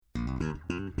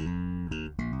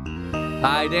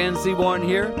Hi, Dan Seaborn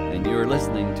here, and you're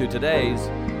listening to today's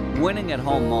Winning at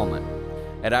Home moment.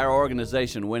 At our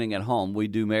organization, Winning at Home, we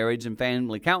do marriage and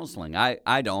family counseling.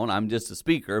 I don't, I'm just a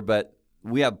speaker, but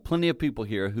we have plenty of people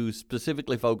here who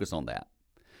specifically focus on that.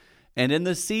 And in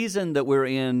the season that we're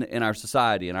in our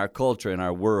society, in our culture, in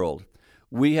our world,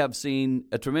 we have seen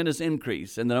a tremendous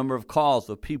increase in the number of calls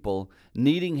of people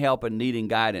needing help and needing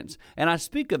guidance. And I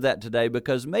speak of that today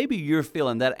because maybe you're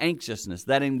feeling that anxiousness,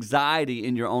 that anxiety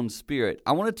in your own spirit.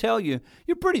 I want to tell you,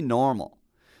 you're pretty normal.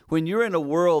 When you're in a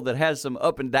world that has some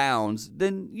up and downs,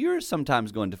 then you're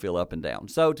sometimes going to feel up and down.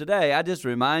 So today, I just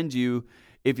remind you,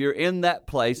 if you're in that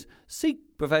place,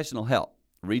 seek professional help.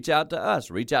 Reach out to us.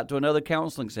 Reach out to another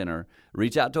counseling center.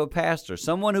 Reach out to a pastor,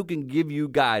 someone who can give you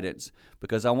guidance,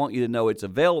 because I want you to know it's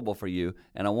available for you,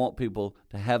 and I want people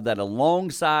to have that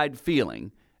alongside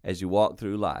feeling as you walk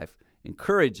through life,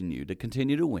 encouraging you to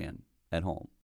continue to win at home.